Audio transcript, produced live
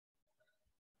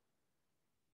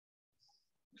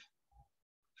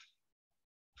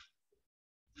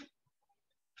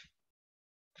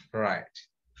Right.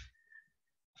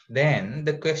 Then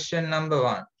the question number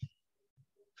 1.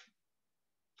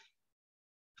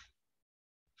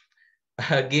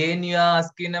 Again, you are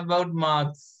asking about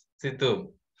marks,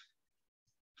 Situ.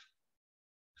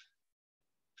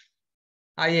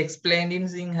 I explained in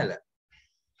Sinhala.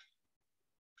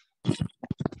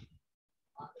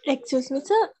 Excuse me,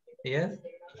 sir. Yes.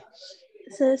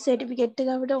 Sir, certificate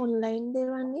එක online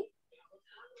දෙවන්නේ.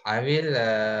 I will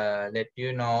let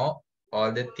you know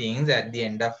all the things at the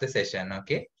end of the session.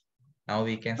 Okay. Now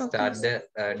we can start the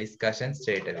discussion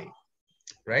straight away.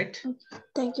 Right? Okay.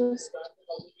 Thank you, sir.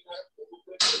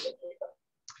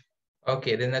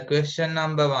 Okay. Then the question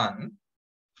number 1.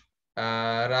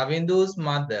 Ravindu's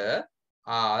mother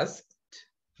asked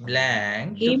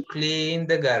blank to clean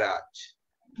the garage.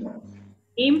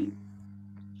 Him.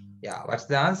 Yeah. What's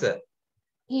the answer?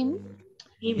 Him.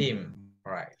 Him.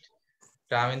 Right.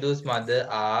 Ravindu's mother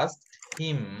asked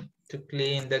him to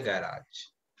clean the garage.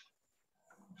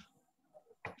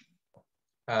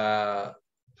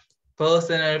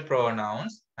 Personal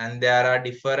pronouns, and there are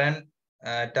different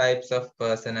types of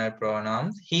personal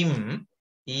pronouns. Him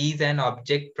is an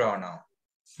object pronoun.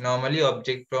 Normally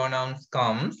object pronouns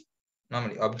come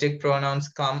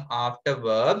after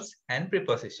verbs and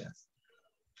prepositions.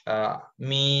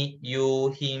 Me, you,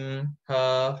 him,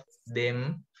 her,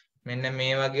 them. මෙන්න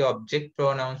මේ වගේ object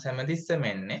pronouns හැමතිස්සෙම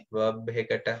එන්නේ verb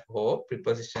එකකට හෝ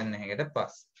preposition එකකට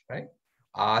පස්සේ, right?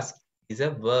 Ask is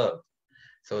a verb,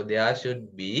 so there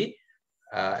should be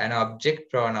an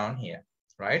object pronoun here,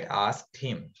 right? Asked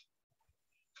him.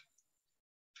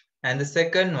 And the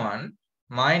second one,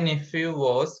 my nephew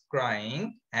was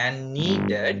crying and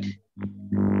needed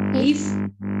His.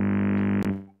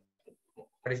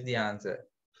 What is the answer?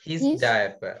 His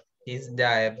diaper. His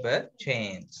diaper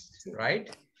changed,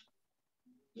 right?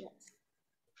 Yes.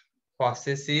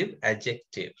 Possessive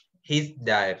adjective. His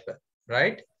diaper,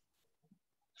 right?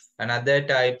 Another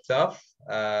types of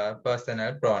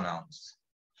personal pronouns,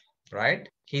 right?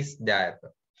 His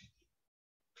diaper.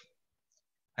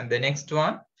 And the next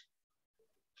one,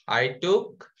 I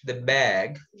took the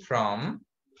bag from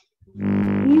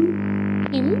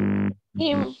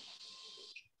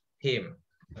him.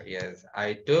 Yes,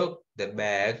 I took the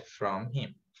bag from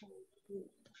him.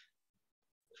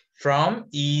 From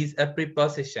is a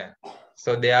preposition,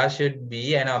 so there should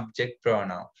be an object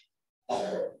pronoun,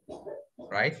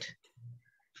 right?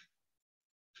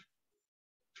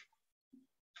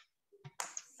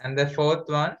 And the fourth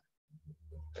one,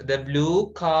 the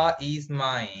blue car is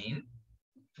mine.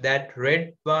 That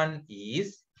red one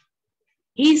is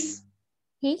His.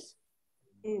 His.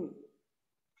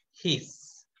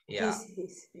 His. Yeah.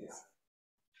 His.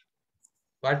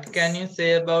 What can you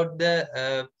say about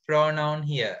the pronoun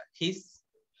here? His.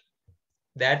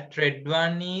 That red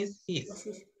one is his.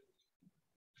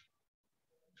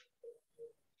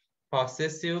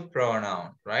 Possessive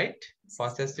pronoun, right?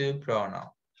 Possessive pronoun.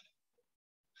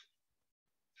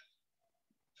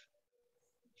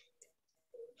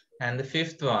 And the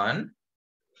 5th one,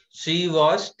 she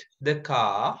washed the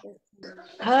car.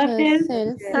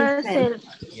 Herself.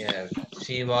 Yes,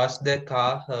 she washed the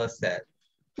car herself.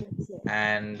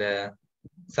 And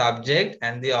subject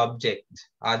and the object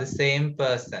are the same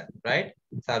person, right?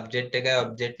 Subject එක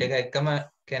object එක එකම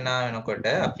කෙනා වෙනකොට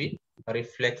අපි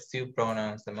reflexive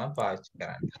pronouns තමයි පාවිච්චි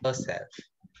කරන්නේ. Herself.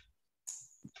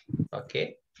 Okay.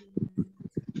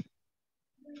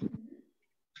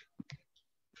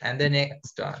 And the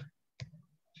next one.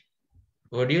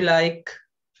 Would you like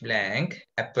blank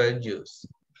apple juice?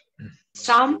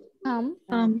 Some.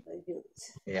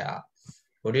 Yeah.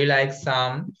 Would you like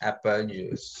some apple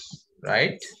juice?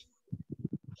 Right?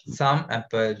 Some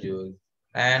apple juice.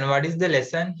 And what is the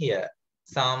lesson here?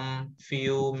 Some,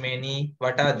 few, many.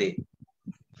 What are they?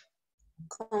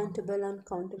 Countable,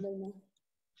 uncountable.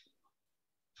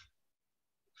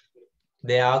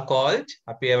 They are called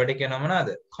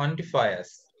quantifiers,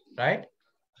 right?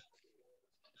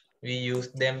 We use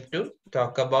them to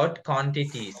talk about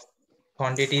quantities.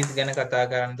 Quantities ගැන කතා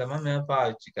කරන්න තමයි මේව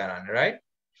පාවිච්චි කරන්නේ, right?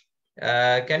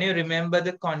 Can you remember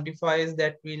the quantifiers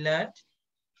that we learned?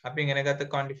 අපි ඉගෙන ගත්ත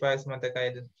quantifiers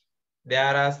මතකයිද?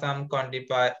 There are some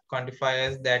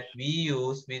quantifiers that we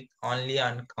use with only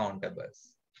uncountables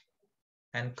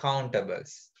and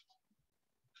countables.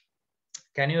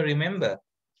 Can you remember?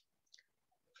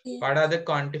 Yes. What are the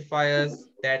quantifiers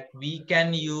that we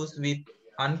can use with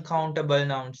uncountable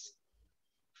nouns?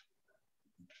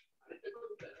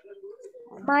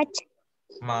 Much.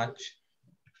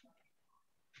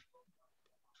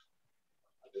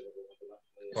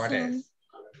 What else?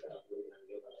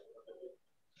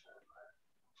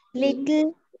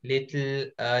 Little.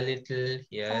 Little, a little,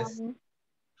 yes.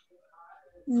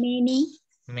 Many.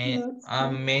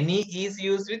 Many is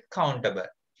used with countable.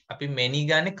 අපි many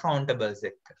ගානේ countables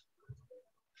එක්ක.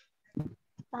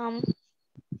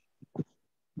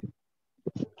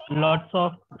 Lots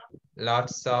of.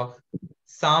 Lots of.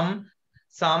 Some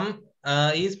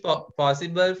is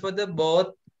possible for the both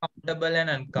countable and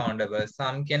uncountable.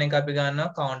 Some කියන එක අපි ගන්නවා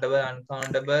countable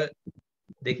uncountable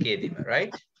දෙකේදීම,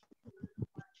 right?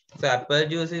 So apple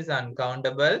juice is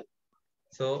uncountable.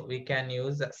 So we can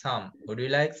use some. Would you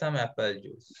like some apple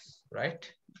juice, right?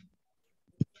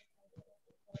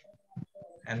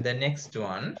 And the next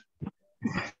one.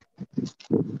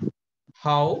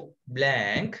 How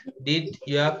blank did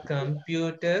your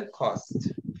computer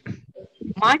cost?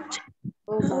 Much.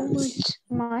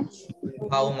 Much.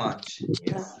 How much?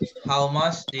 Yes. How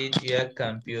much did your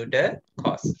computer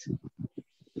cost?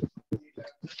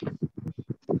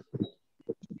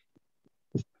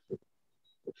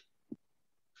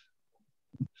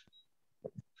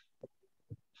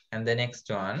 And the next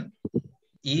one.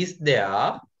 Is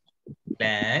there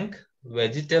blank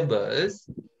vegetable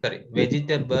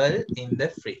in the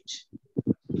fridge?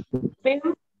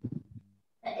 Few.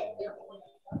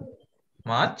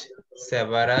 Much,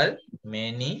 several,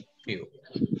 many, few.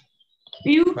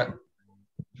 Few. But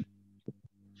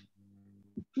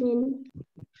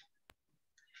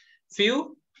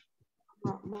few?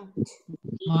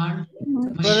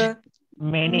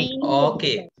 Many.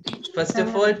 Okay. First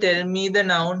of all, tell me the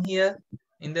noun here.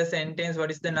 In the sentence,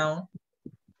 what is the noun?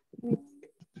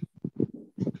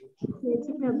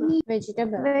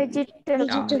 Vegetable.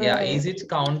 Yeah. Is it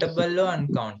countable or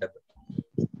uncountable?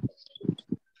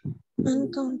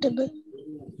 Uncountable.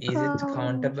 Is it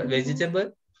countable?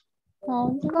 Vegetable?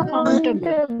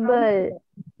 Countable.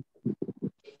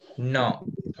 No.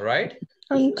 Right?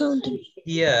 Uncountable.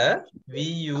 Here, we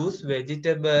use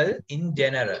vegetable in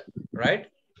general. Right?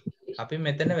 අපි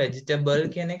මෙතන vegetable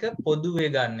කියන එක පොදුවේ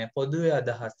ගන්න. පොදුවේ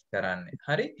අදහස් කරන්නේ.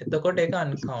 හරි? එතකොට ඒක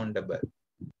uncountable.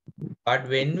 But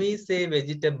when we say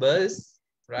vegetables,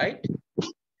 right?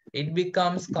 It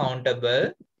becomes countable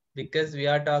because we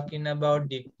are talking about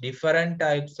different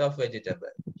types of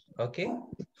vegetable. Okay?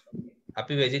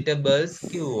 අපි vegetables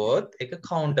කිව්වොත් ඒක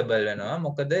countable වෙනවා.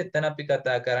 මොකද එතන අපි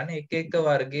කතා කරන්නේ එක එක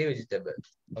වර්ගයේ vegetable.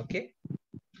 Okay?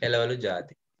 එළවලු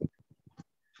ಜಾති.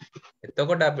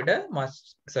 එතකොට අපිට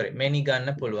many ගන්න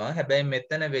පුළුවන්. හැබැයි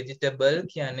මෙතන vegetable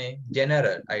කියන්නේ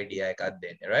general idea එකක්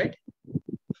දෙන්නේ, right?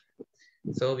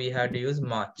 So we have to use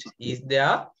much. Is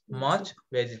there much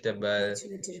vegetable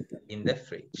in the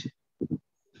fridge?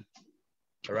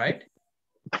 Right?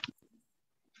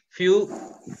 Few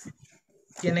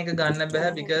කියන එක ගන්න බෑ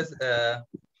because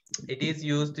it is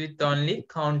used with only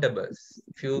countables.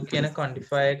 Few කියන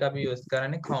quantifier එක අපි use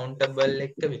කරන්නේ countable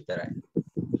එක්ක විතරයි.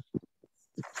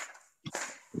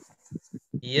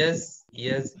 Yes,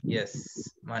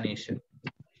 Manisha.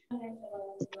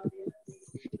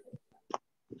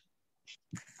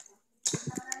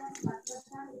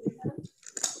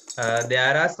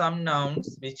 There are some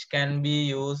nouns which can be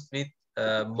used with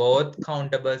both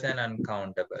countables and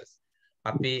uncountables.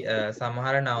 අපි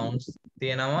සමහර nouns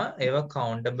තියෙනවා ඒවා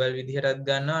countable විදිහටත්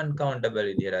ගන්නවා uncountable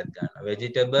විදිහටත් ගන්නවා.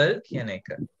 Vegetable කියන එක,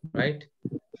 right?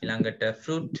 ඊළඟට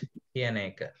fruit කියන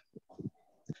එක.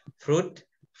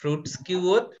 Fruits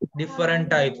කිව්වොත් different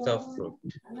types of fruit.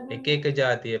 එක එක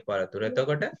ජාතියේ පළතුරු.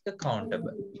 එතකොට ඒක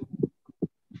countable.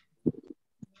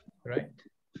 Right?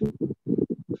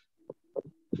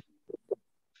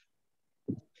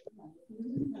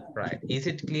 Right. Is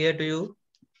it clear to you?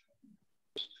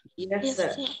 Yes,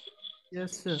 sir.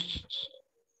 Yes, sir.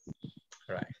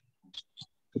 Right.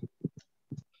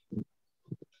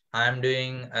 I am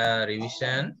doing a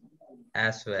revision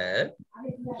as well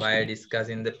while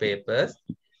discussing the papers.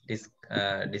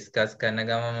 Discuss කරන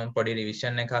ගමන් මම පොඩි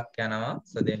revision එකක් යනවා.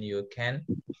 So then you can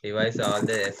revise all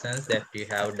the lessons that you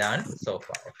have done so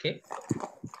far. Okay.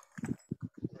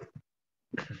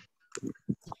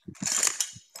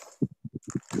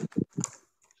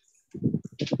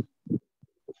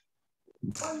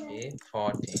 Okay,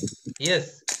 14. Yes.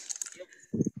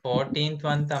 14th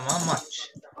one tama much.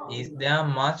 Is there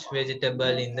much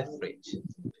vegetable in the fridge?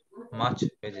 Much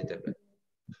vegetable.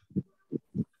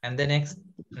 And the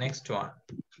next one.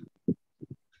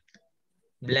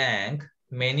 Blank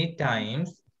many times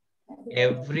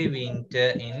every winter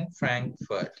in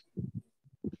Frankfurt.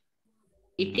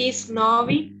 It is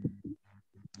snowing.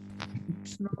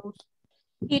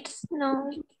 It's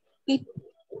snowing.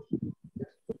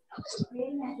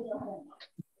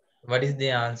 What is the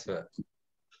answer?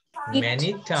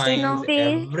 Many times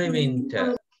every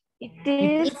winter. It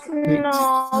is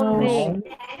snowing.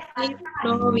 It's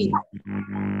snowing.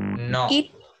 No.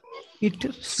 It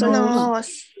snows.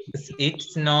 It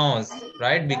snows,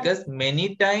 right? Because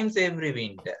many times every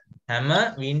winter. Hammer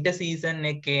winter season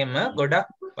එකේම ගොඩක්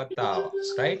වතාවක්,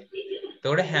 right?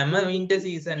 එතකොට හැම winter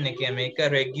season එකේම මේක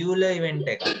regular event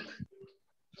එකක්,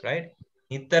 right?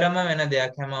 නිතරම වෙන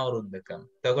දෙයක් හැම අවුරුද්දකම.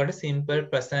 එතකොට simple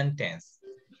present tense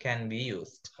can be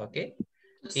used, okay?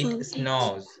 It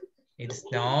snows. It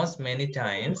snows many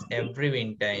times every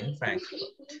winter in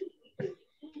Frankfurt.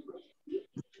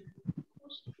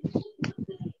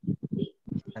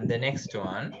 And the next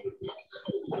one,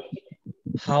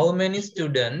 how many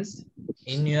students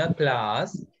in your class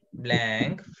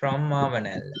blank from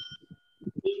Mavanel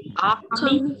Are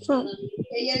coming.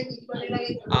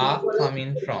 are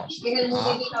coming from,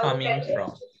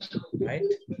 right?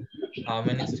 How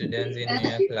many students in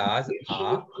your class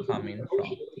are coming from?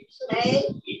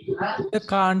 The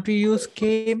country use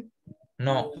came.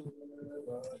 No.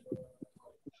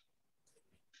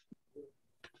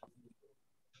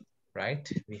 Right?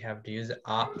 We have to use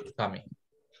are coming.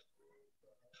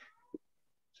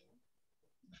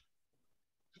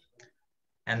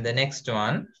 And the next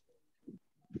one,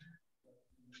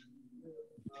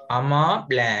 Amma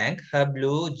blank her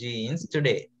blue jeans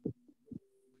today.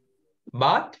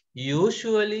 But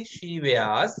usually she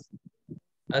wears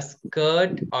a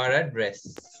skirt or a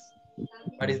dress.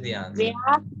 What is the answer?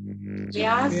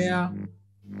 Yes. Yeah.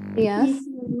 Yes.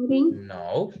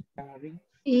 No.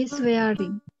 Is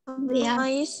wearing.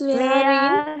 Is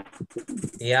wearing.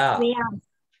 Yeah.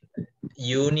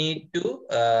 You need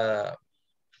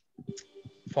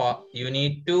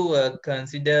to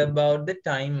consider about the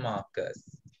time markers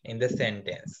in the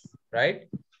sentence, right?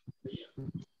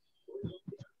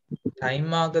 Time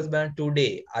markers by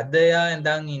today. Adaya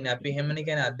endang in api hemani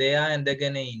kan adaya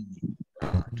endagane inni.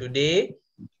 Today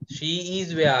she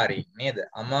is wearing. Neda.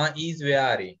 Amma is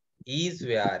wearing.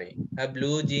 Her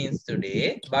blue jeans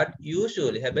today. But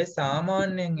usually habe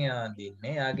samanyen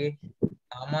yadinne age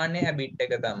samanya habit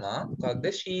එක තමයි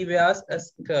මොකක්ද? She wears a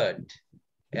skirt.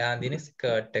 එයා අඳින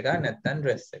skirt එක නැත්නම්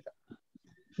dress එක.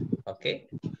 Okay?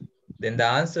 Then the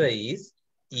answer is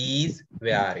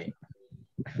wearing.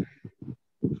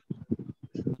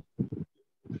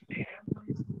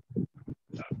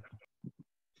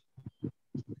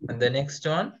 And the next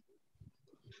one.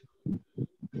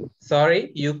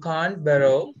 Sorry, you can't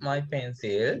borrow my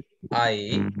pencil.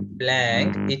 I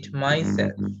blank it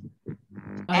myself.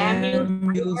 I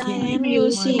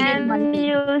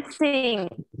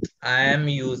am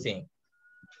using.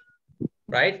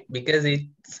 Right? Because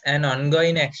it's an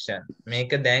ongoing action.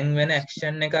 Make a දැන් වෙන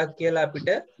action එකක් කියලා අපිට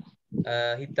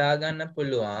හිතා ගන්න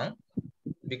පුළුවන්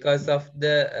because of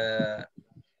the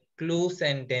clue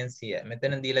sentence here.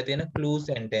 මෙතන දීලා තියෙන clue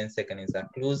sentence එක නිසා.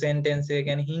 Clue sentence එක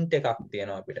කියන්නේ hint එකක්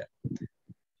තියෙනවා අපිට.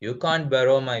 You can't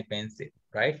borrow my pencil,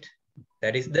 right?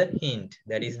 That is the hint.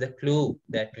 That is the clue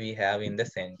that we have in the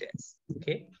sentence.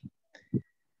 Okay?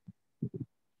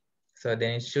 So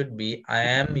then it should be, I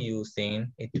am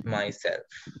using it myself.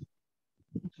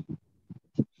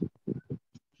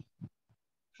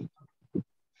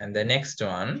 And the next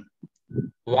one,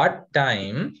 what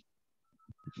time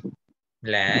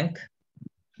blank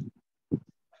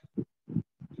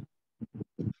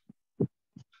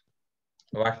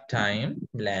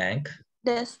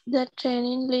Does the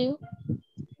train leave?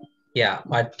 Yeah,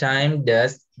 what time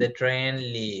does the train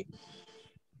leave?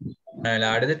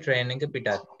 The train එක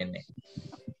පිටත් වෙන්නේ.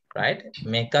 Right?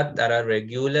 මේකත් අර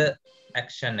regular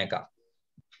action එක.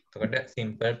 එතකොට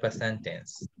simple present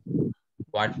tense.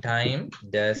 What time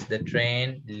does the train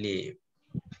leave?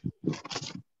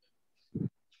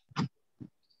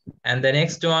 And the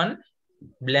next one,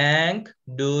 blank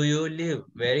do you live?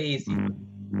 Very easy.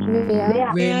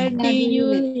 Where do you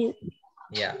live?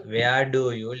 Yeah, where do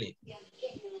you live?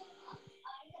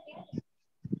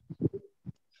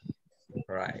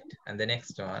 Right. And the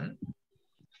next one,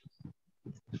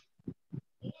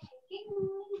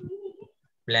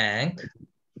 blank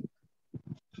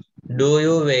do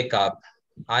you wake up?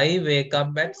 I wake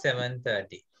up at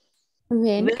 7:30.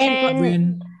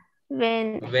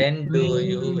 When Do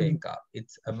you wake up?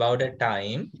 It's about a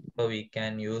time, so we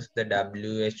can use the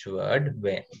WH word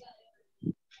when.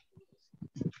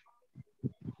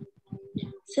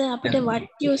 Sir, අපිට what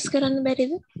use කරන්න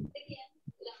බැරිද?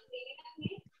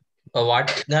 What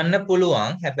ගන්න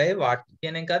පුළුවන්. හැබැයි what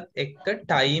කියන එකත් එක්ක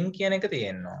time කියන එක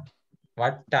තියෙනවා.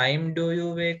 What time do you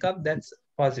wake up? That's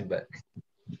possible.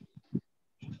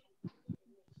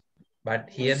 But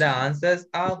here the answers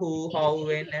are who, how,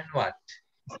 when, and what.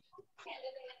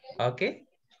 Okay?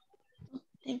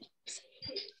 Thank you.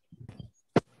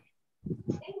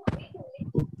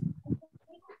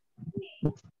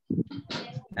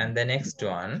 And the next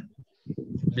one,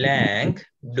 Blank,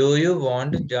 do you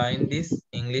want to join this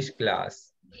English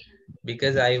class?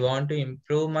 Because I want to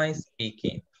improve my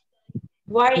speaking.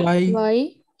 Why?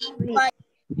 Why?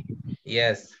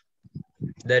 Yes.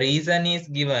 The reason is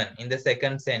given in the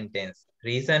second sentence.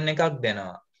 Reason ekak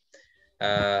denawa.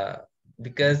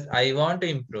 Because I want to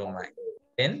improve mine.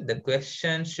 Then the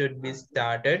question should be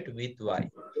started with why.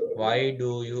 Why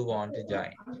do you want to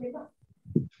join?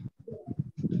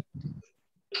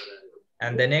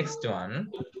 And the next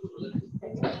one,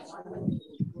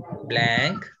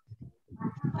 blank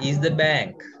is the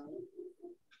bank.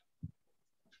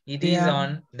 It is Yeah.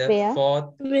 on the Where?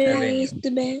 4th Where Avenue. is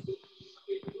the bank?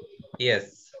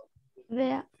 Yes.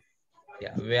 Where?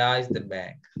 Yeah. Where is the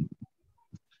bank?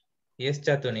 Yes,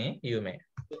 Chatuni, you may.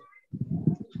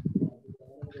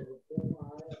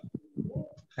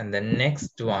 And the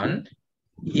next one,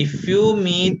 if you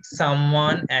meet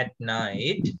someone at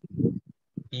night,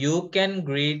 you can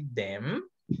greet them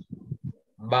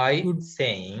by Good.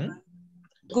 saying,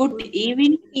 Good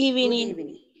evening.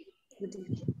 Evening.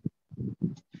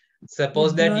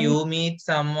 suppose Good that night. you meet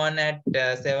someone at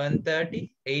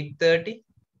 7:30, 8:30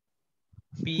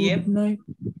 Good p.m. night.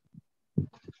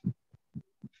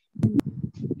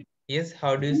 Yes,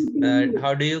 how do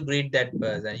you greet that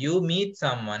person? You meet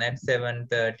someone at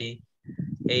 7:30,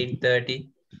 8:30.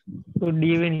 Good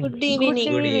evening. Good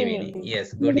evening. Good evening.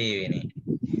 Yes, good evening.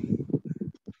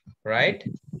 Right?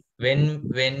 When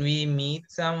we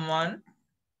meet someone,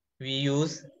 we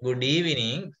use good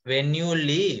evening. When you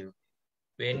leave,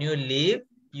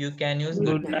 you can use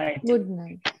good night. Good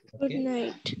night. Good Okay.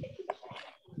 night.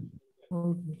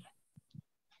 Okay.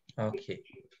 Okay.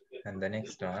 And the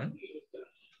next one.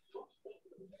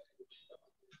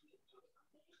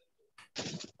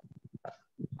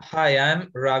 Hi, I'm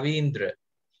Ravindra,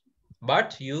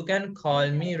 but you can call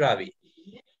me Ravi.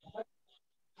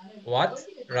 What's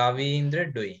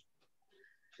Ravindra doing?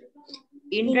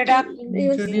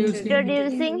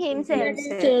 Introducing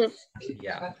himself.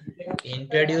 Yeah,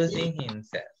 introducing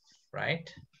himself, right?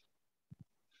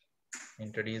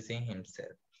 Introducing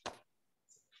himself.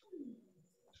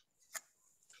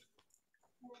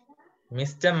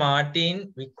 Mr.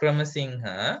 Martin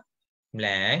Vikramasinghe,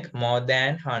 blank, more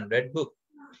than 100 books.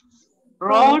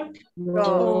 Wrote.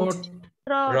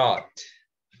 Wrote.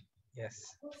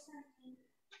 Yes.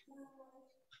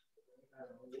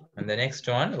 And the next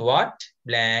one, what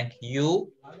blank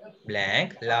you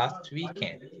blank last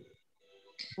weekend?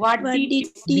 What What did did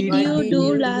you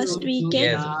do last weekend?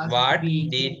 Yes, what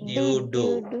did you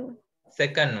do?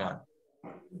 Second one.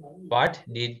 What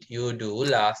did you do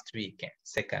last weekend?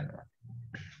 Second one.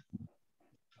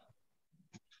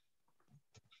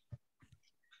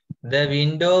 The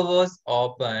window was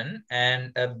open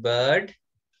and a bird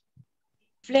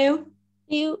flew?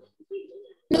 You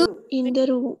in the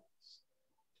room.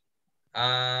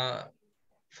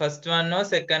 First one or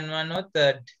second one or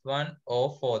third one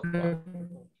or fourth one?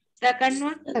 Second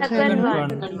one? Second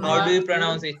one. How do you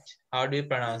pronounce it? How do you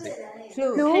pronounce it?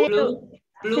 Flew.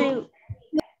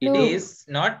 It is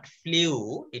not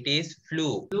flew, it is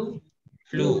flew.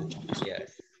 Flew,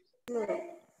 yes.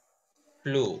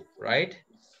 Flew, right?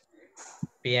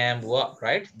 PM,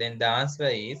 right? Then the answer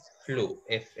is flew,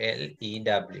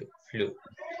 F-L-E-W, flew.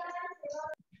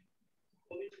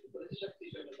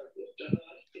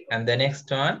 And the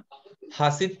next one,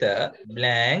 Hasita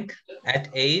blank at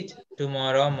 8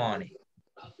 tomorrow morning.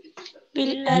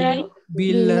 Will arrive.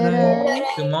 Will arrive.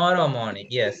 Tomorrow morning,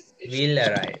 yes, will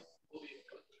arrive.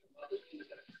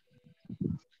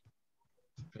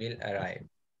 Will arrive.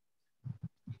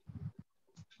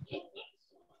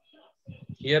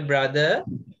 Your brother?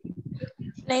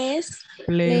 Plays.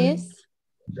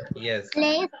 Yes.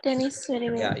 Tennis very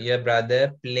well. Yeah, your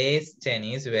brother plays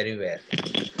tennis very well.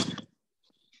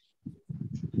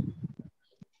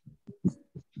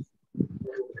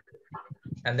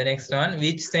 And the next one,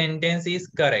 which sentence is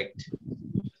correct?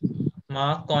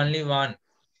 Mark only one.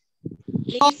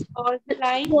 Please hold the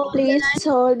line. Please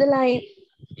hold the line.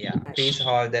 Yeah, please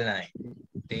hold the line.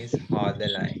 Please hold the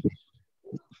line.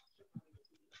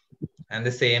 And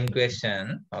the same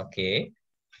question, okay.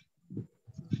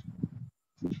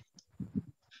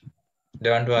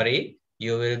 Don't worry,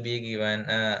 you will be given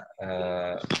a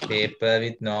paper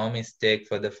with no mistake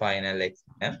for the final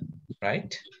exam,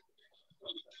 right?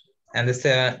 And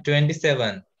the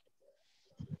 27.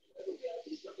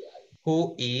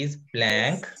 Who is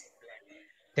blank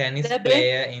tennis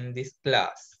player in this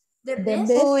class?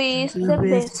 Who is the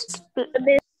best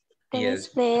tennis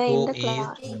player in Who the is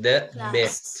class? the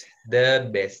best? The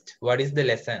best. What is the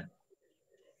lesson?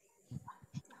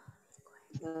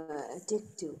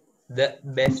 The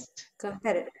best.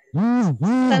 Comparative.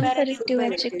 Comparative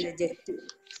Adjective.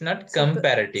 It's not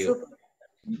comparative.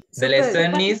 The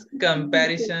lesson is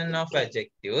comparison of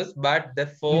adjectives, but the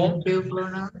form. Relative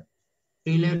pronoun.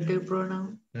 Relative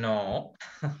pronoun. No.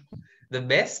 The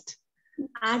best.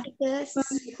 Articles.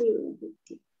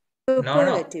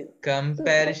 No.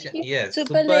 Comparison. Yes.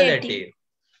 Superlative.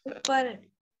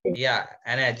 Superlative. Yeah.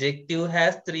 An adjective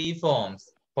has 3 forms: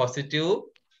 positive,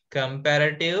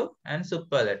 comparative, and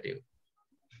superlative.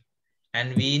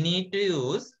 And we need to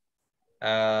use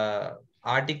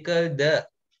article the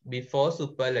before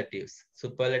superlatives.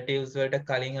 Superlatives වලට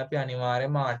කලින් අපි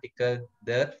අනිවාර්යයෙන්ම article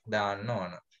the දාන්න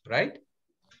ඕන. Right?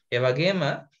 ඒ වගේම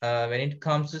when it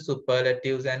comes to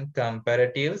superlatives and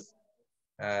comparatives,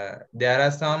 there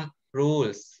are some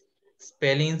rules,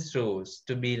 spellings rules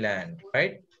to be learned,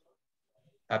 right?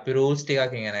 අපි rules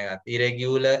ටිකක් ඉගෙන ගත්තා.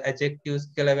 Irregular adjectives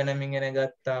කියලා වෙනම ඉගෙන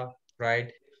ගත්තා, right?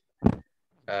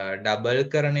 Double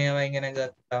කරන ඒවා ඉගෙන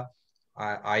ගත්තා.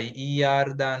 IER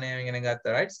දාන ඒවා ඉගෙන ගත්තා,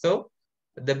 right? So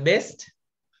the best,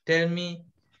 tell me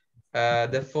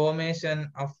the formation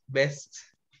of best.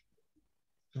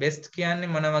 Best කියන්නේ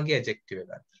මොන වගේ adjective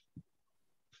එකක්ද?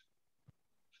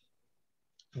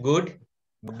 Good,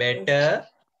 better,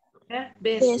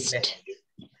 best.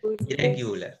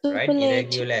 irregular, right?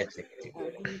 Irregular adjective.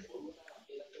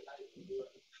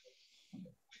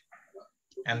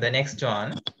 And the next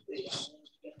one,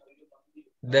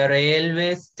 the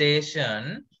railway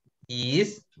station is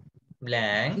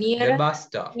blank the Nearer. bus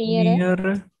stop.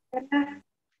 Near.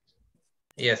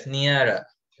 Yes, nearer.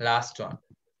 Last one.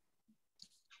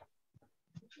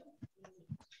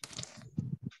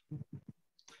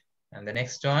 And the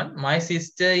next one, my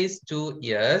sister is 2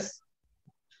 years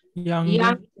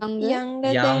Younger.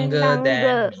 younger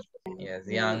than me. Yes,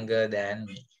 younger than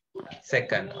me.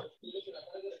 Second one.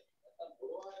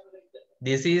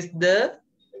 This is the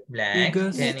blank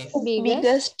Biggest. tennis.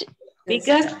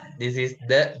 Biggest. This is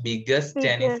the biggest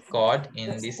tennis Biggest. court in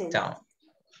this town.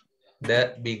 The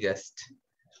biggest.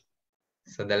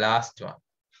 So the last one.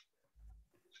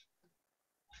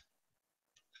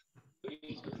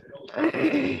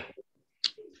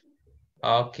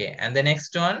 Okay, and the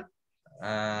next one.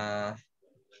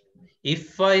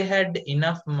 If I had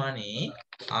enough money,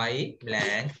 I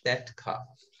blank that car.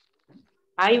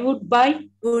 I would buy.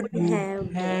 Would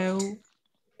have. Have.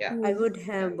 Yeah, I would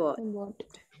have bought.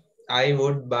 I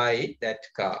would buy that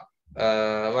car.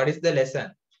 What is the lesson?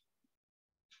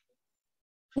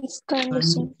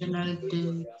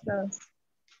 Conditionality.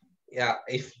 Yeah,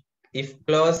 if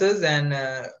clauses, and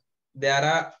there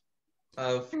are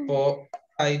 4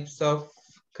 types of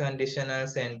conditional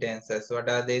sentences. What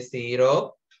are they?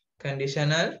 0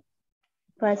 conditional,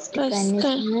 First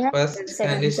conditional. first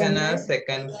conditional,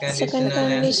 second conditional,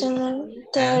 and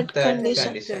third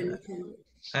conditional.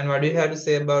 And what do you have to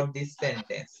say about this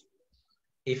sentence?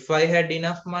 If I had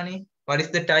enough money, what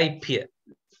is the type here?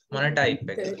 What type?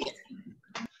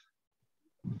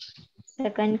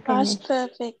 Second conditional.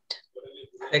 Perfect.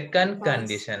 Second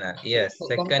conditional. Yes,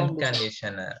 second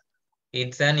conditional.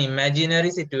 It's an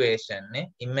imaginary situation.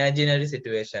 Imaginary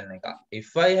situation.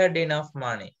 If I had enough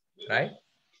money, right,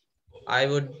 I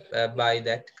would buy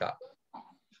that car.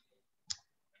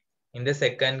 In the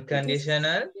second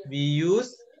conditional, we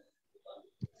use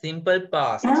simple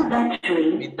past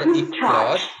with the if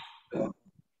clause,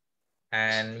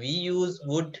 and we use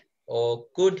would or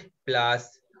could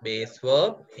plus base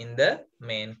verb in the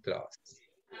main clause.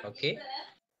 Okay.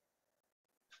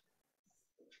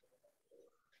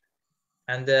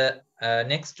 And the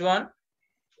next one,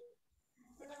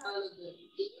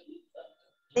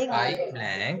 I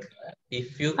blank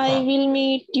if you come. I will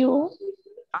meet you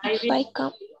I if will. I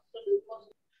come.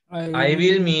 I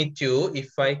will meet you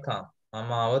if I come.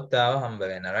 Mama avatawa hamba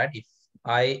wena, right?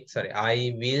 I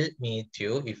will meet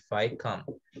you if I come.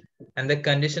 And the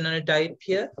conditional type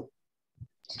here?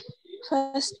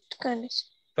 First condition.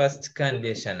 First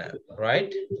conditional,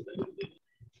 right?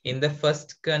 In the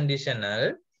first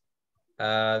conditional,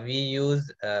 we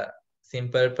use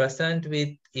simple present with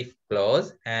if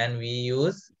clause, and we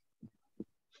use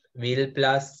will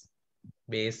plus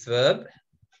base verb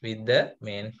with the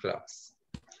main clause,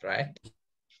 right?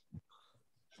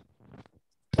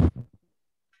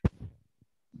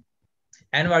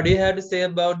 And what do you have to say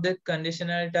about the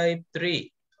conditional type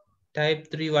 3?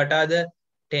 Type 3, what are the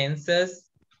tenses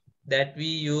that we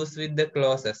use with the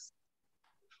clauses?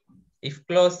 If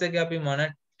clause එක අපි මොන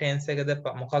tense එකද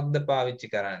මොකක්ද පාවිච්චි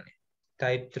කරන්නේ?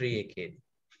 Type 3 එකේදී.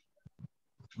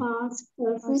 Past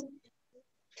perfect.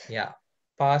 Yeah,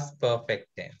 past perfect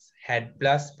tense. Had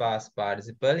plus past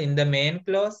participle. In the main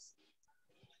clause,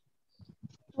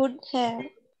 Would have.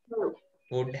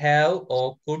 would have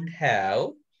or could have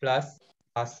plus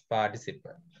past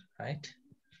participle, right?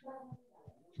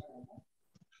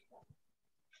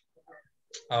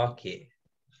 Okay.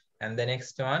 And the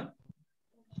next one,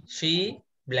 she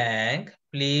blank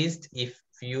pleased if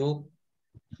you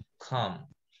come.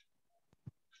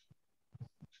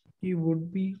 He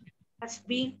would be. Must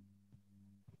be.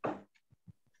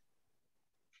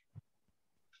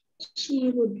 She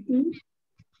would be.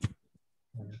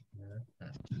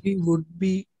 He would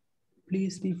be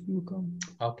pleased if you come.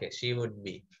 Okay, she would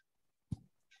be.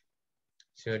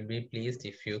 She would be pleased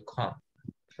if you come.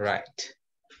 Right.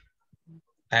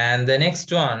 And the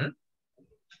next one,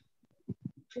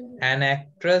 an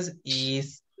actress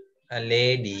is a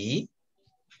lady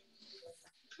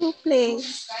Who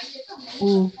plays?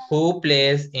 who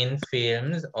plays in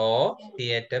films or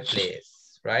theater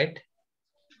plays, right?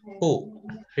 Who?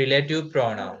 Relative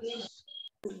pronouns.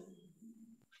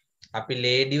 අපි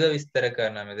ලේඩිව විස්තර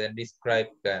කරනවා මෙතන describe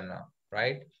කරනවා,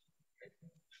 right?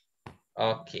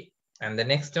 Okay. And the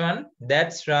next one,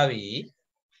 that's Ravi,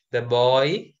 the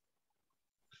boy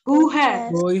Who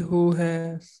has? Boy who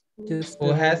has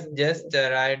just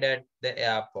arrived at the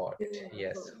airport.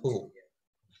 Yes, who?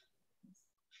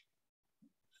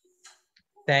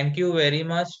 Thank you very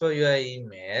much for your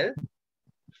email.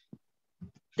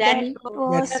 That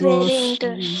Was That very was-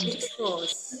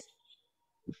 interesting.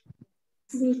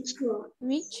 Which was.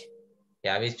 Which?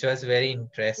 Yeah, which was very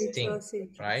interesting,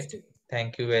 right?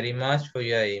 Thank you very much for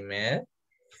your email,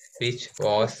 which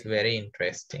was very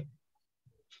interesting.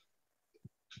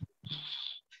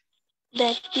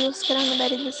 That use කරන්න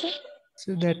බැරිද sir?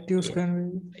 So that use can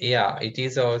be. Yeah, it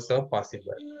is also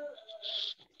possible.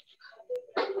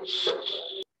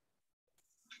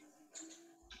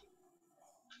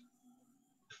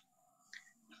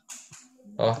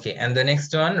 Okay, and the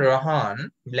next one,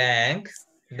 Rohan blank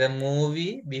the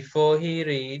movie before he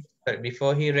read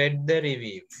the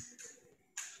review.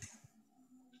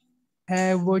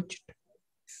 Have watched.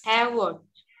 have what?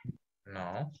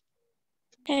 No,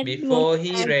 Had before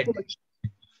he read,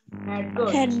 Had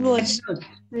watched.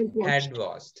 had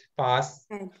watched, past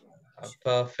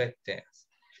perfect tense.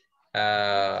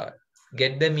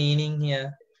 Get the meaning here.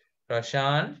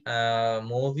 Roshan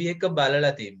movie එක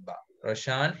බලලා තිබ්බා.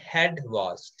 Roshan had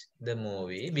watched the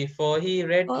movie before he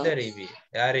read the review.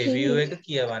 එයා review එක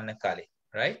කියවන්න කලින්,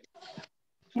 right?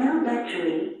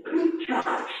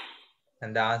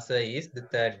 And the answer is the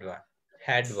third one,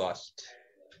 had watched.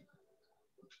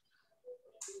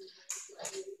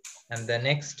 And the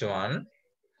next one,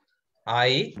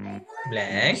 I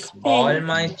blank all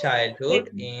my childhood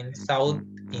in South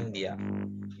India.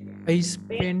 I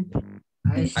spent.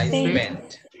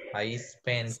 I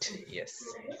spent, yes.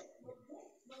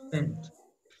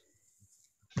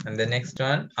 And the next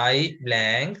one, I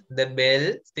blank the bell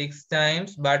 6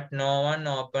 times, but no one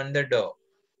opened the door.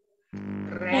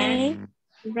 I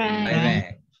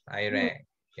rang,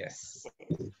 yes.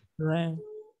 Rang.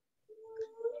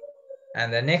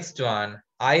 And the next one,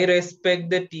 I respect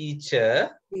the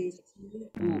teacher.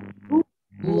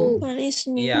 Who punished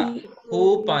me? Yeah,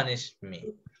 who punished me?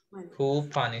 Who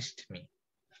punished me?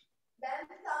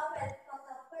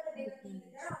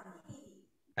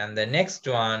 And the next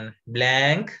one,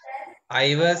 blank,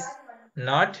 I was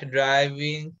not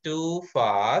driving too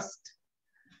fast.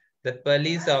 The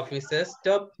police officer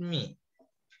stopped me.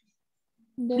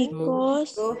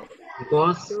 Because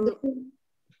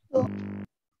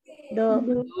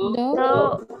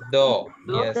Though,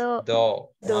 yes, though.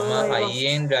 Mama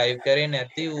high-end drive kare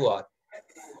නැති වුවත්.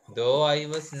 Though I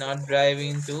was not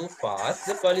driving too fast,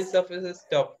 the police officer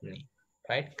stopped me.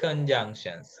 Right?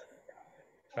 Conjunctions.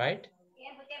 Right?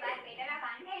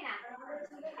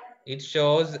 It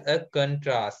shows a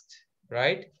contrast.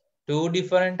 Right? Two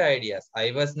different ideas.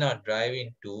 I was not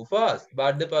driving too fast,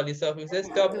 but the police officer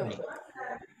stopped me.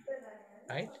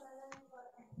 Right?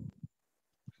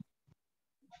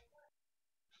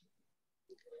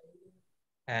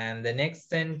 And the next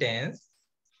sentence,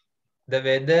 the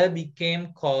weather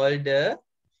became colder,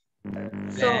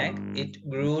 blank, it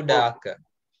grew darker.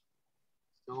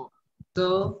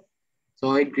 So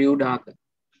it grew darker.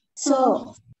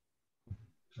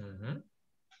 Mhm.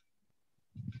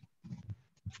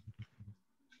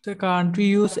 So can't we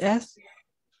use as?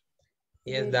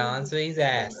 Yes, the answer is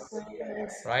as.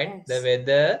 Right? The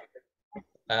weather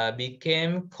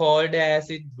became colder as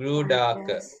it grew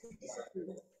darker.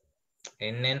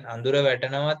 එන්නෙන් අඳුර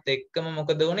වැටෙනවත් එක්කම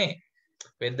මොකද වුනේ?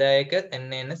 weather එක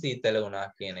එන්න එන්න සීතල වුණා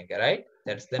කියන එක, right?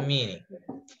 That's the meaning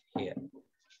here.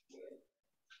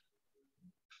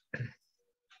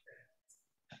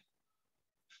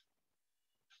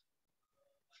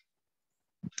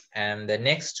 And the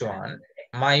next one,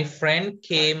 My friend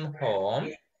came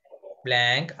home,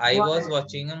 blank. I was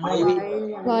watching a movie.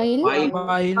 While.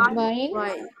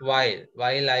 While.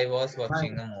 While I was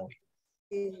watching a movie.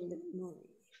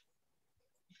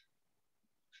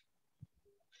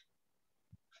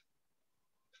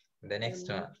 The next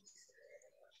one.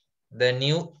 The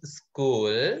new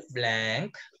school,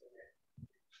 blank,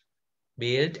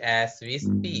 built as we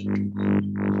speak.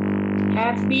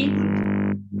 Has been.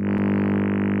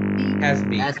 Has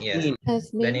been, Has yes. been.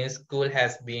 The new school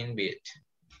has been built.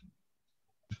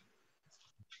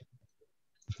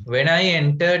 When I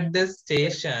entered the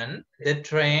station, the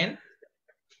train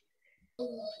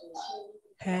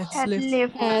Has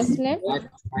left. Has left.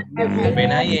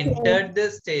 when I entered the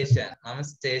station,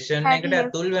 station එකට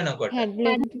ඇතුල් වෙනකොට Had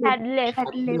left. had left.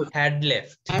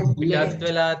 Has පිටත් left.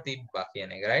 වෙලා තිබ්බා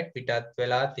කියන එක, right? පිටත්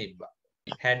වෙලා තිබ්බා.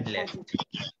 Had left.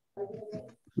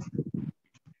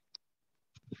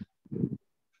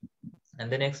 And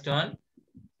the next one.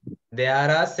 There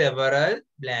are several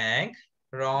blank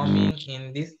roaming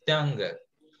in this jungle.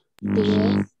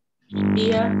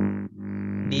 Deer.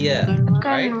 Deer,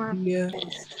 right? Yeah.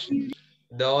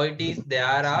 Though it is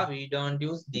there are, we don't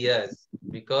use deers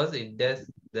because it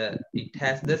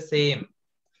has the same,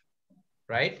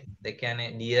 right? The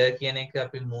deer කියන එක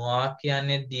අපි මුවා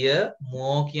කියන්නේ deer, mo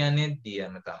කියන්නේ deer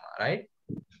ම තමයි, right?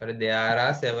 But there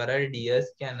are several deers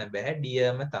කියන්න බෑ,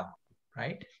 deer ම තමයි,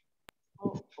 right?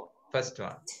 First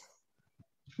one.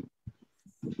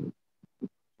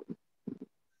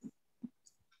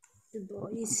 The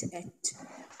boy is at.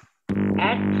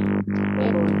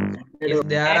 If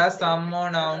there are some more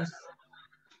nouns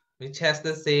which has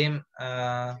the same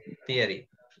theory,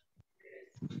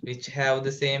 which have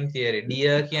the same theory.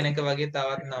 Deer කියන එක වගේ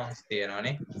තවත් nouns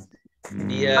තියෙනවානේ.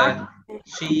 Deer,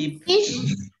 sheep,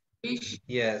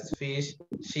 yes, fish,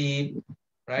 sheep,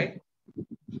 right?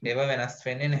 ඒවා වෙනස්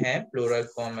වෙන්නේ නැහැ. Plural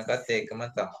form එකත් ඒකම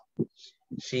තමයි.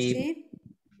 Sheep.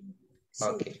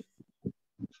 Okay.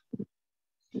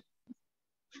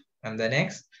 And the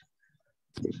next,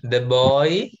 the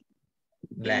boy,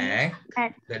 blank,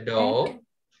 the dog,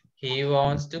 he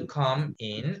wants to come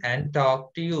in and talk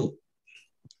to you.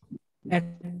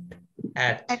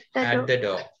 At the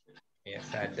door. Yes,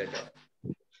 at the door.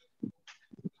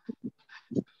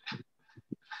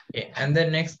 Okay, and the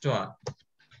next one.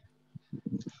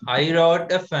 I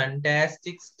wrote a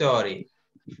fantastic story.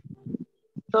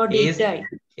 So did I.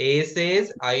 A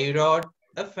says, I wrote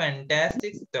a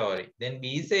fantastic story. Then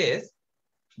B says,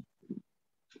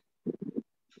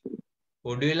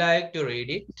 would you like to read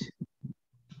it?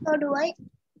 So do I.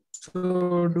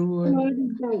 So do I.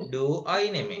 Do I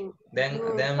නෙමෙයි. දැන්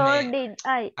So did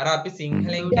I. අර අපි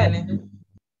සිංහලෙන් කියන්නේ.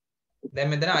 දැන්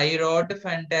මෙතන I wrote a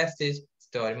fantastic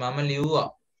story. මම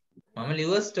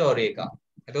ලිව්වා story එකක්.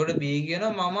 එතකොට B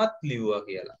කියනවා මමත් ලිව්වා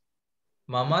කියලා.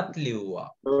 මමත් ලිව්වා.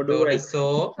 So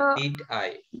did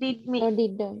I. Did me. So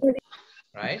did I.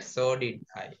 Right? So did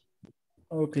I.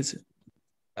 Okay, sir.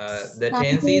 The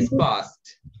tense is past.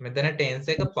 මෙතන tense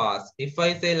එක past. If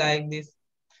I say like this,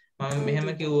 මම මෙහෙම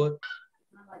කිව්වොත්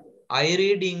I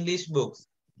read English books.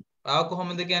 ආව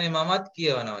කොහොමද කියන්නේ මමත්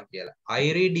කියවනවා කියලා.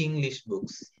 I read English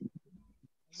books.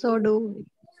 So do we.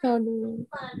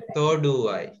 So do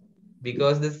I.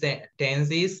 Because the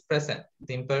tense is present,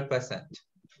 simple present.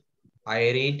 I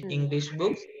read English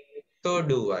books. So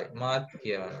do I. මාත්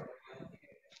කියවනවා.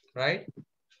 Right?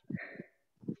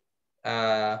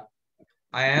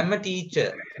 I am a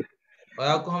teacher.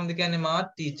 ඔයා කොහොමද කියන්නේ මාත්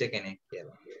teacher කෙනෙක්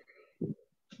කියලා.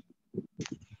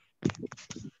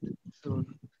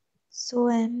 So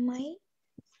am I.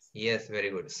 Yes, very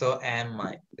good. So am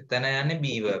I. එතන යන්නේ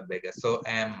be verb එක. So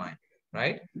am I.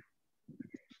 Right?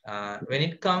 When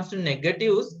it comes to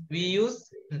negatives, we use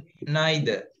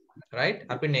neither. Right?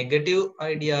 අපි negative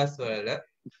ideas වල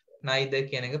neither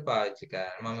කියන එක පාවිච්චි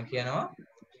කරනවා. මම කියනවා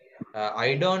I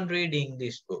don't read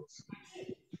English books.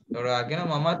 ඔයා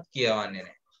කියනවා මමත් කියවන්නේ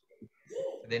නැහැ.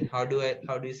 Then how do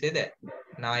you say that?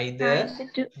 Neither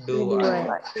do I.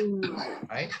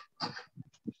 Right?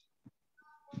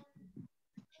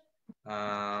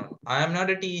 I am not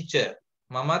a teacher.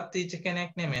 Mamat teacher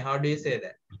කෙනෙක් නෙමෙයි. How do you say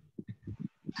that?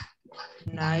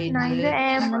 Neither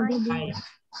am I.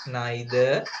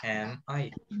 Neither am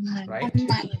I. Right?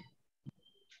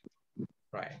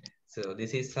 Right. So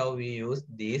this is how we use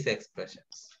these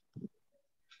expressions.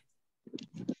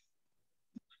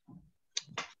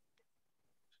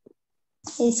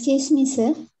 Excuse me,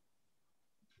 sir.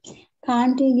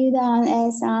 Can't you give the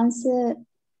answer?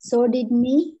 So did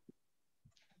me.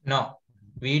 No,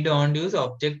 we don't use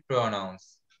object pronouns.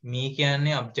 Me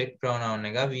කියන්නේ object pronoun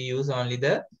එක. We use only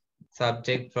the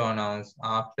subject pronouns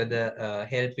after the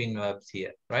helping verbs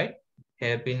here, right?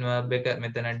 helping verb එක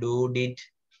මෙතන do did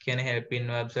කියන helping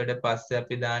verbs වලට පස්සේ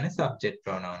අපි දාන්නේ subject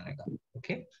pronoun එක.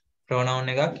 Okay? pronoun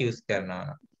එකක් use කරනවා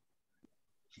නම්.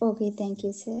 Okay, thank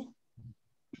you, sir.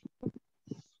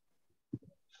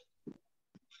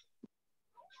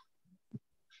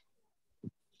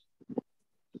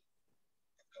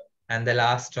 And the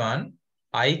last one,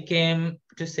 I came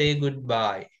to say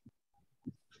goodbye.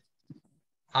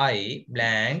 I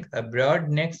blank abroad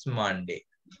next Monday.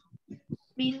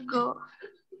 Will go.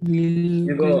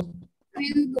 Will go.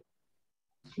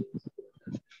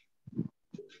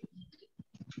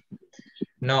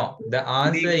 No, the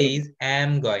answer is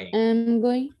am going. Am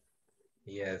going.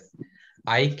 Yes.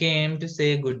 I came to say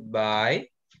goodbye.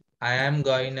 I am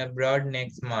going abroad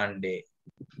next Monday.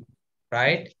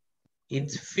 Right?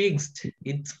 It's fixed.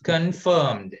 It's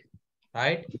confirmed.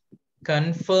 Right?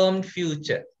 Confirmed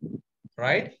future.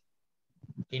 Right?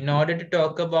 In order to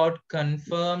talk about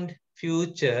confirmed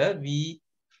future, we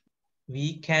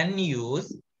can use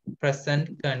present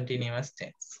continuous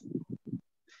tense.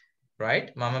 Right?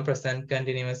 Mama present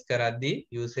continuous karaddi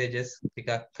usages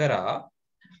ටිකක් කරා.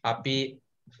 අපි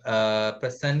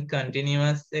present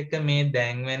continuous එක මේ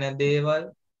දැන් වෙන දේවල්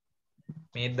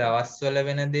මේ දවස්වල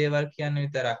වෙන දේවල් කියන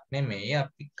විතරක් නෙමෙයි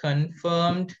අපි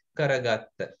confirmed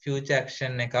කරගත්ත future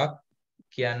action එකක්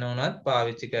කියන්න උනත්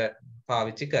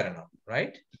පාවිච්චි කරනවා.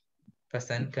 Right?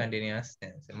 present continuous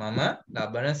tense. මම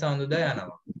ලබන සඳුදා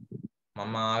යනවා.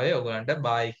 මම ආවේ ඔයගලන්ට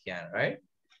bye කියන්න. Right?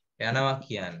 යනවා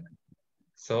කියන්න.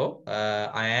 So,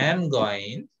 I am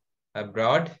going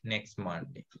abroad next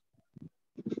Monday.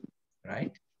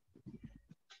 Right?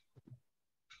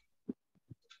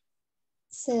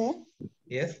 Sir,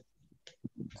 Yes?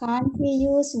 can't we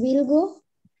use will go?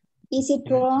 Is it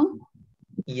wrong?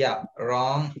 Yeah,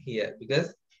 wrong here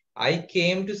because I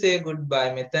came to say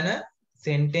goodbye. මෙතන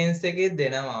sentence එකේ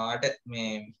දෙනවාට මේ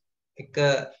එක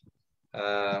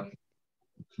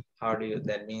how do you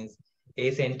that means A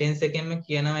sentence එකෙන්ම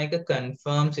කියනවා එක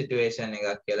confirm situation එකක්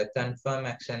කියලා confirm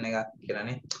action එකක්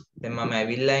කියලානේ. දැන් මම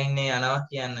ඇවිල්ලා ඉන්නේ යනවා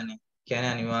කියන්නනේ. කියන්නේ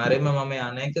අනිවාර්යයෙන්ම මම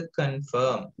යන එක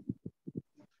confirm.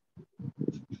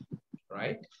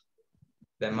 Right?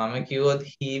 දැන් මම කිව්වොත්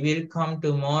he will come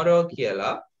tomorrow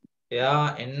කියලා එයා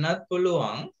එන්නත්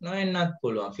පුළුවන් නොඑන්නත්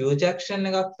පුළුවන් future action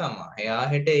එකක් තමයි. එයා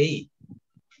හෙට එයි.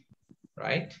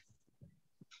 Right?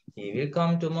 He will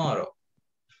come tomorrow.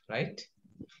 Right?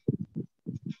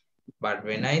 But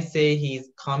when I say he's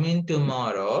coming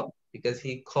tomorrow, because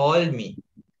he called me,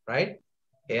 right?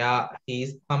 Yeah,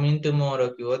 he's coming tomorrow.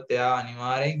 කිව්වොත් එයා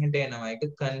අනිවාර්යෙන් හෙට එනවා. ඒක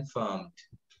confirmed.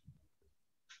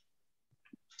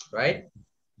 Right?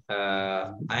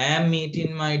 I am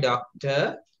meeting my doctor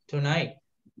tonight.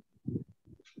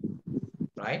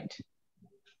 Right?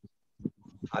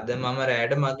 අද මම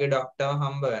රැයට මගේ ඩොක්ටර්ව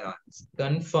හම්බ වෙනවා. It's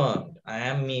confirmed. I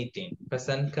am meeting.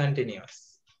 Present continuous.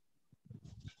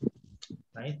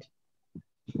 Right?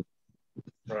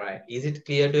 Right. Is it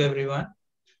clear to everyone?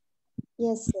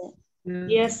 Yes, sir.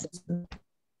 Yes.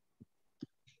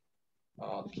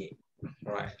 Okay.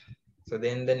 Right. So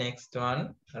then the next one,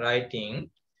 writing.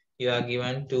 You are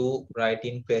given 2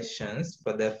 writing questions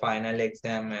for the final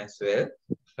exam as well.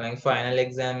 Final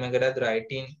exam එකටත්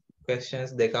writing questions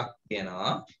දෙකක්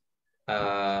තියෙනවා.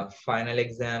 Final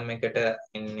exam එකට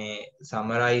ඉන්නේ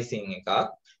summarizing එකක්.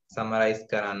 Summarize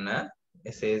කරන්න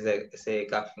essay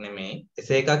එකක් නෙමෙයි.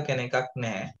 essay එකක් කියන එකක්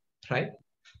නැහැ. Right?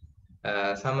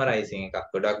 Summarizing එකක්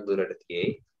ගොඩක් දුරට තියෙයි.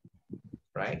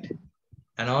 Right?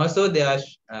 And also there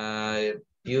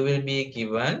you will be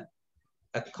given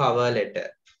a cover letter.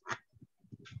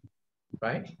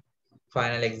 Right?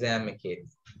 Final exam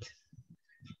case.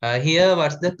 Here,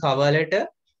 what's the cover letter?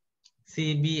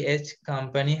 CBH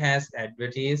company has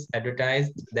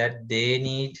advertised that they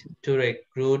need to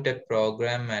recruit a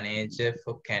program manager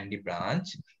for Candy branch.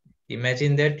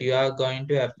 Imagine that you are going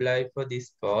to apply for this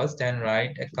post and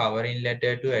write a covering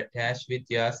letter to attach with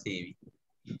your CV.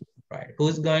 Right?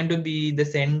 Who's going to be the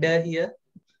sender here?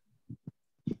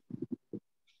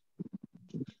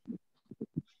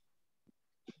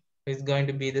 Who's going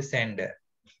to be the sender?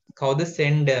 Call the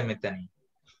sender මෙතනින්.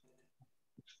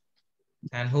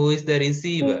 And who is the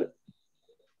receiver?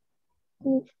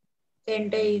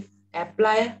 Sender is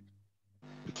applier.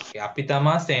 අපි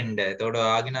තමා sender. එතකොට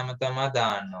ඔයාගේ නම තමා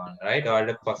දාන්න ඕන. right?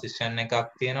 ඔයාලට position එකක්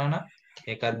තියෙනවා නම්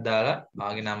ඒකත් දාලා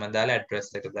ඔයාගේ නම දාලා address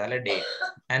එක දාලා date.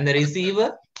 And the receiver?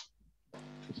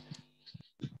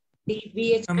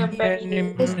 CBH company.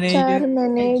 HR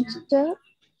manager.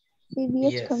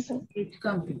 CBH Yes.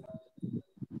 company.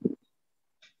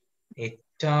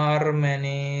 HR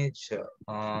manager.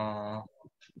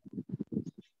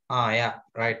 Yeah,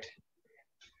 right.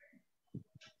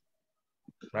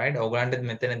 right? ඔයගලන්ට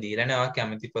මෙතන දීලානේ ඔයා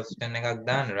කැමති position එකක්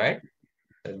දාන්න, right?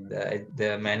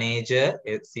 The manager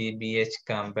at CBH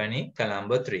company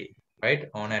Colombo 3, right?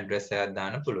 On address එකක්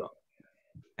දාන්න පුළුවන්.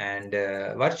 And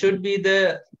what should be the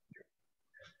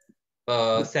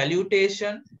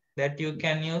salutation that you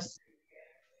can use?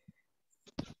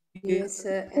 Yes,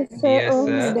 sir. Dear or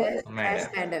sir, madam. As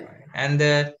madam. madam. And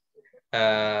the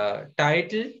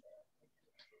title?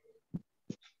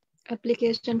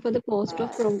 Application for the post of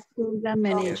program Yes,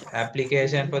 manager.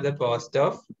 application for the post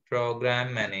of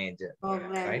program manager.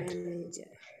 Program Right. manager.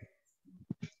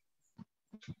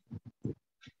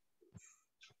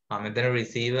 මෙතන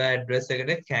receiver address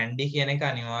එකට candy කියන එක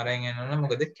අනිවාර්යෙන් එනවා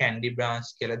මොකද candy branch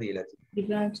කියලා දීලා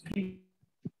තියෙනවා.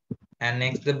 And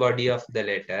next the body of the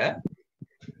letter.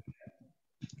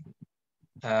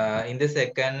 In the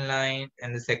second line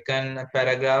and the second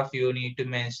paragraph, you need to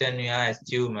mention your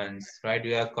achievements, right?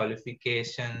 Your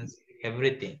qualifications,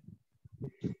 everything.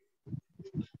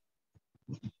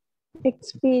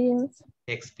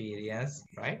 Experience,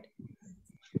 right?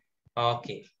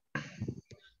 Okay.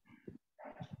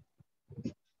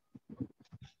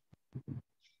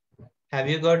 Have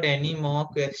you got any more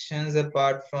questions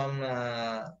apart from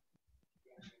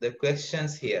the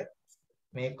questions here?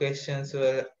 May questions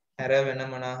were වෙන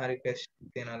මොනවා හරි questions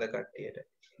තියනවද කට්ටියට?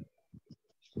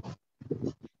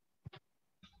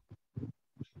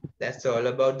 That's all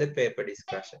about the paper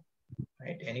discussion,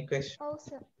 right? Any question? Oh,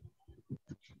 sir.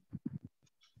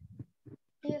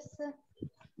 Yes, sir.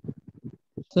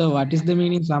 So what is the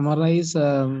meaning summarize?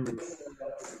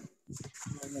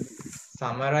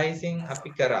 Summarizing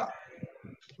අපි කරා,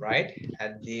 right?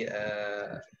 At the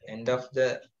end of the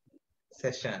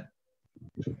session.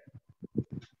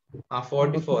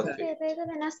 44th page. Paper එක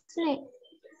වෙනස් නේ.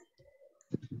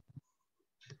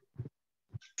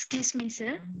 Excuse me,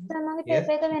 sir. Sir, මගේ Yes.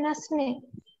 paper එක වෙනස් නේ.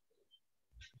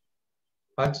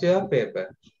 What's your paper?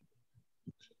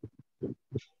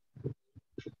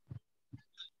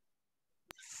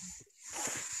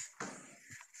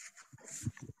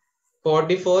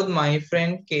 "44th, my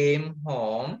friend came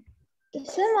home."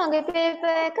 Sir, මගේ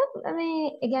paper එක මේ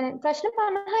ඒ කියන්නේ ප්‍රශ්න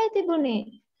 50යි තිබුණේ.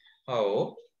 Oh.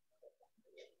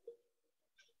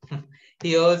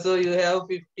 Here also you have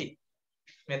 50.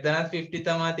 මෙතනත් 50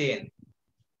 තමයි තියෙන්නේ.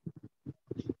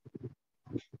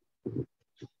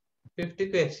 50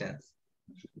 questions.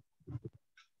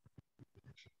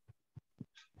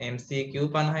 MCQ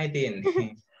 50යි තියෙන්නේ.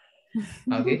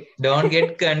 Okay, don't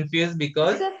get confused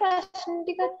because Sir, ප්‍රශ්න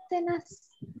ටිකක් වෙනස්.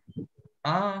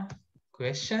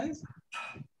 questions.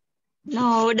 No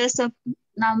orders of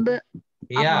number.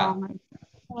 Yeah,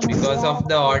 because of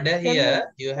the order here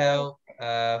you have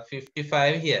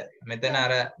 55 here. මෙතන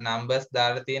අර numbers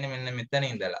දාලා තියෙන්නේ මෙන්න මෙතන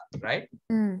ඉඳලා, right?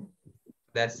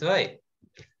 That's why.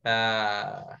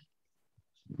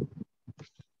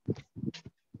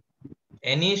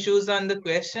 Any issues on the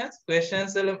questions? Questions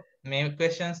වල මේ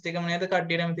questions ටිකම නේද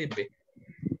කට්ටියටම තිබ්බේ?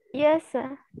 Yes, sir.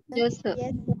 Yes, sir.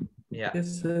 Yeah. Yes,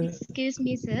 sir. Excuse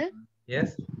me, sir. Yes.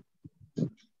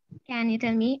 Can you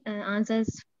tell me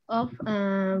answers of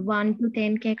 1 to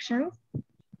 10 questions?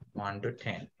 1 to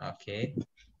 10. Okay.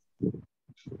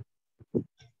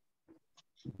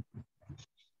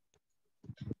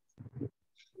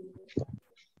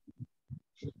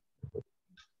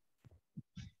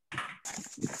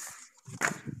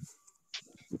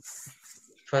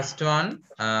 First one,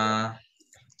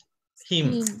 him.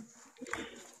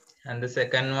 And the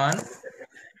second one,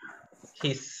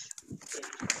 his.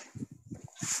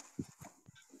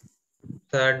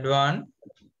 Third one,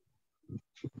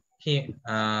 him.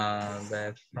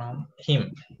 From him.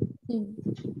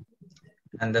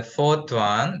 And the fourth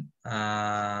one,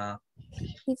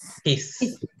 his.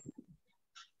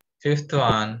 Fifth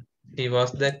one, she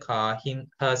was the car,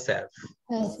 herself.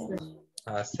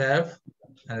 Herself.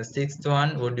 And the sixth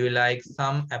one, would you like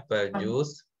some apple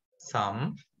juice?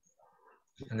 Some.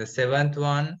 And the seventh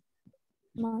one,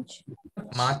 Much.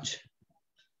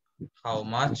 How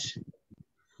much?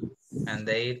 And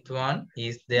the eighth one,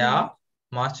 is there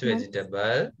much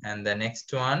vegetable? And the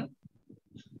next one,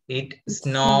 it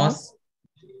snows.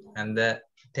 And the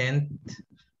 10th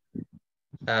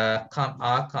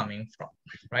are coming from,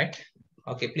 right?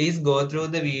 Okay, please go through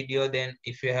the video then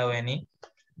if you have any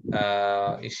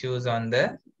issues on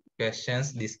the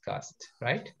questions discussed,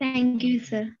 right? Thank you,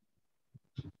 sir.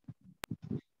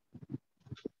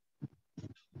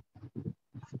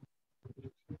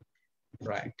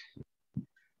 Right.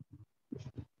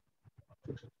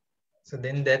 So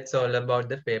then that's all about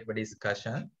the paper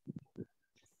discussion.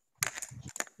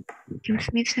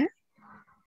 Excuse me, sir.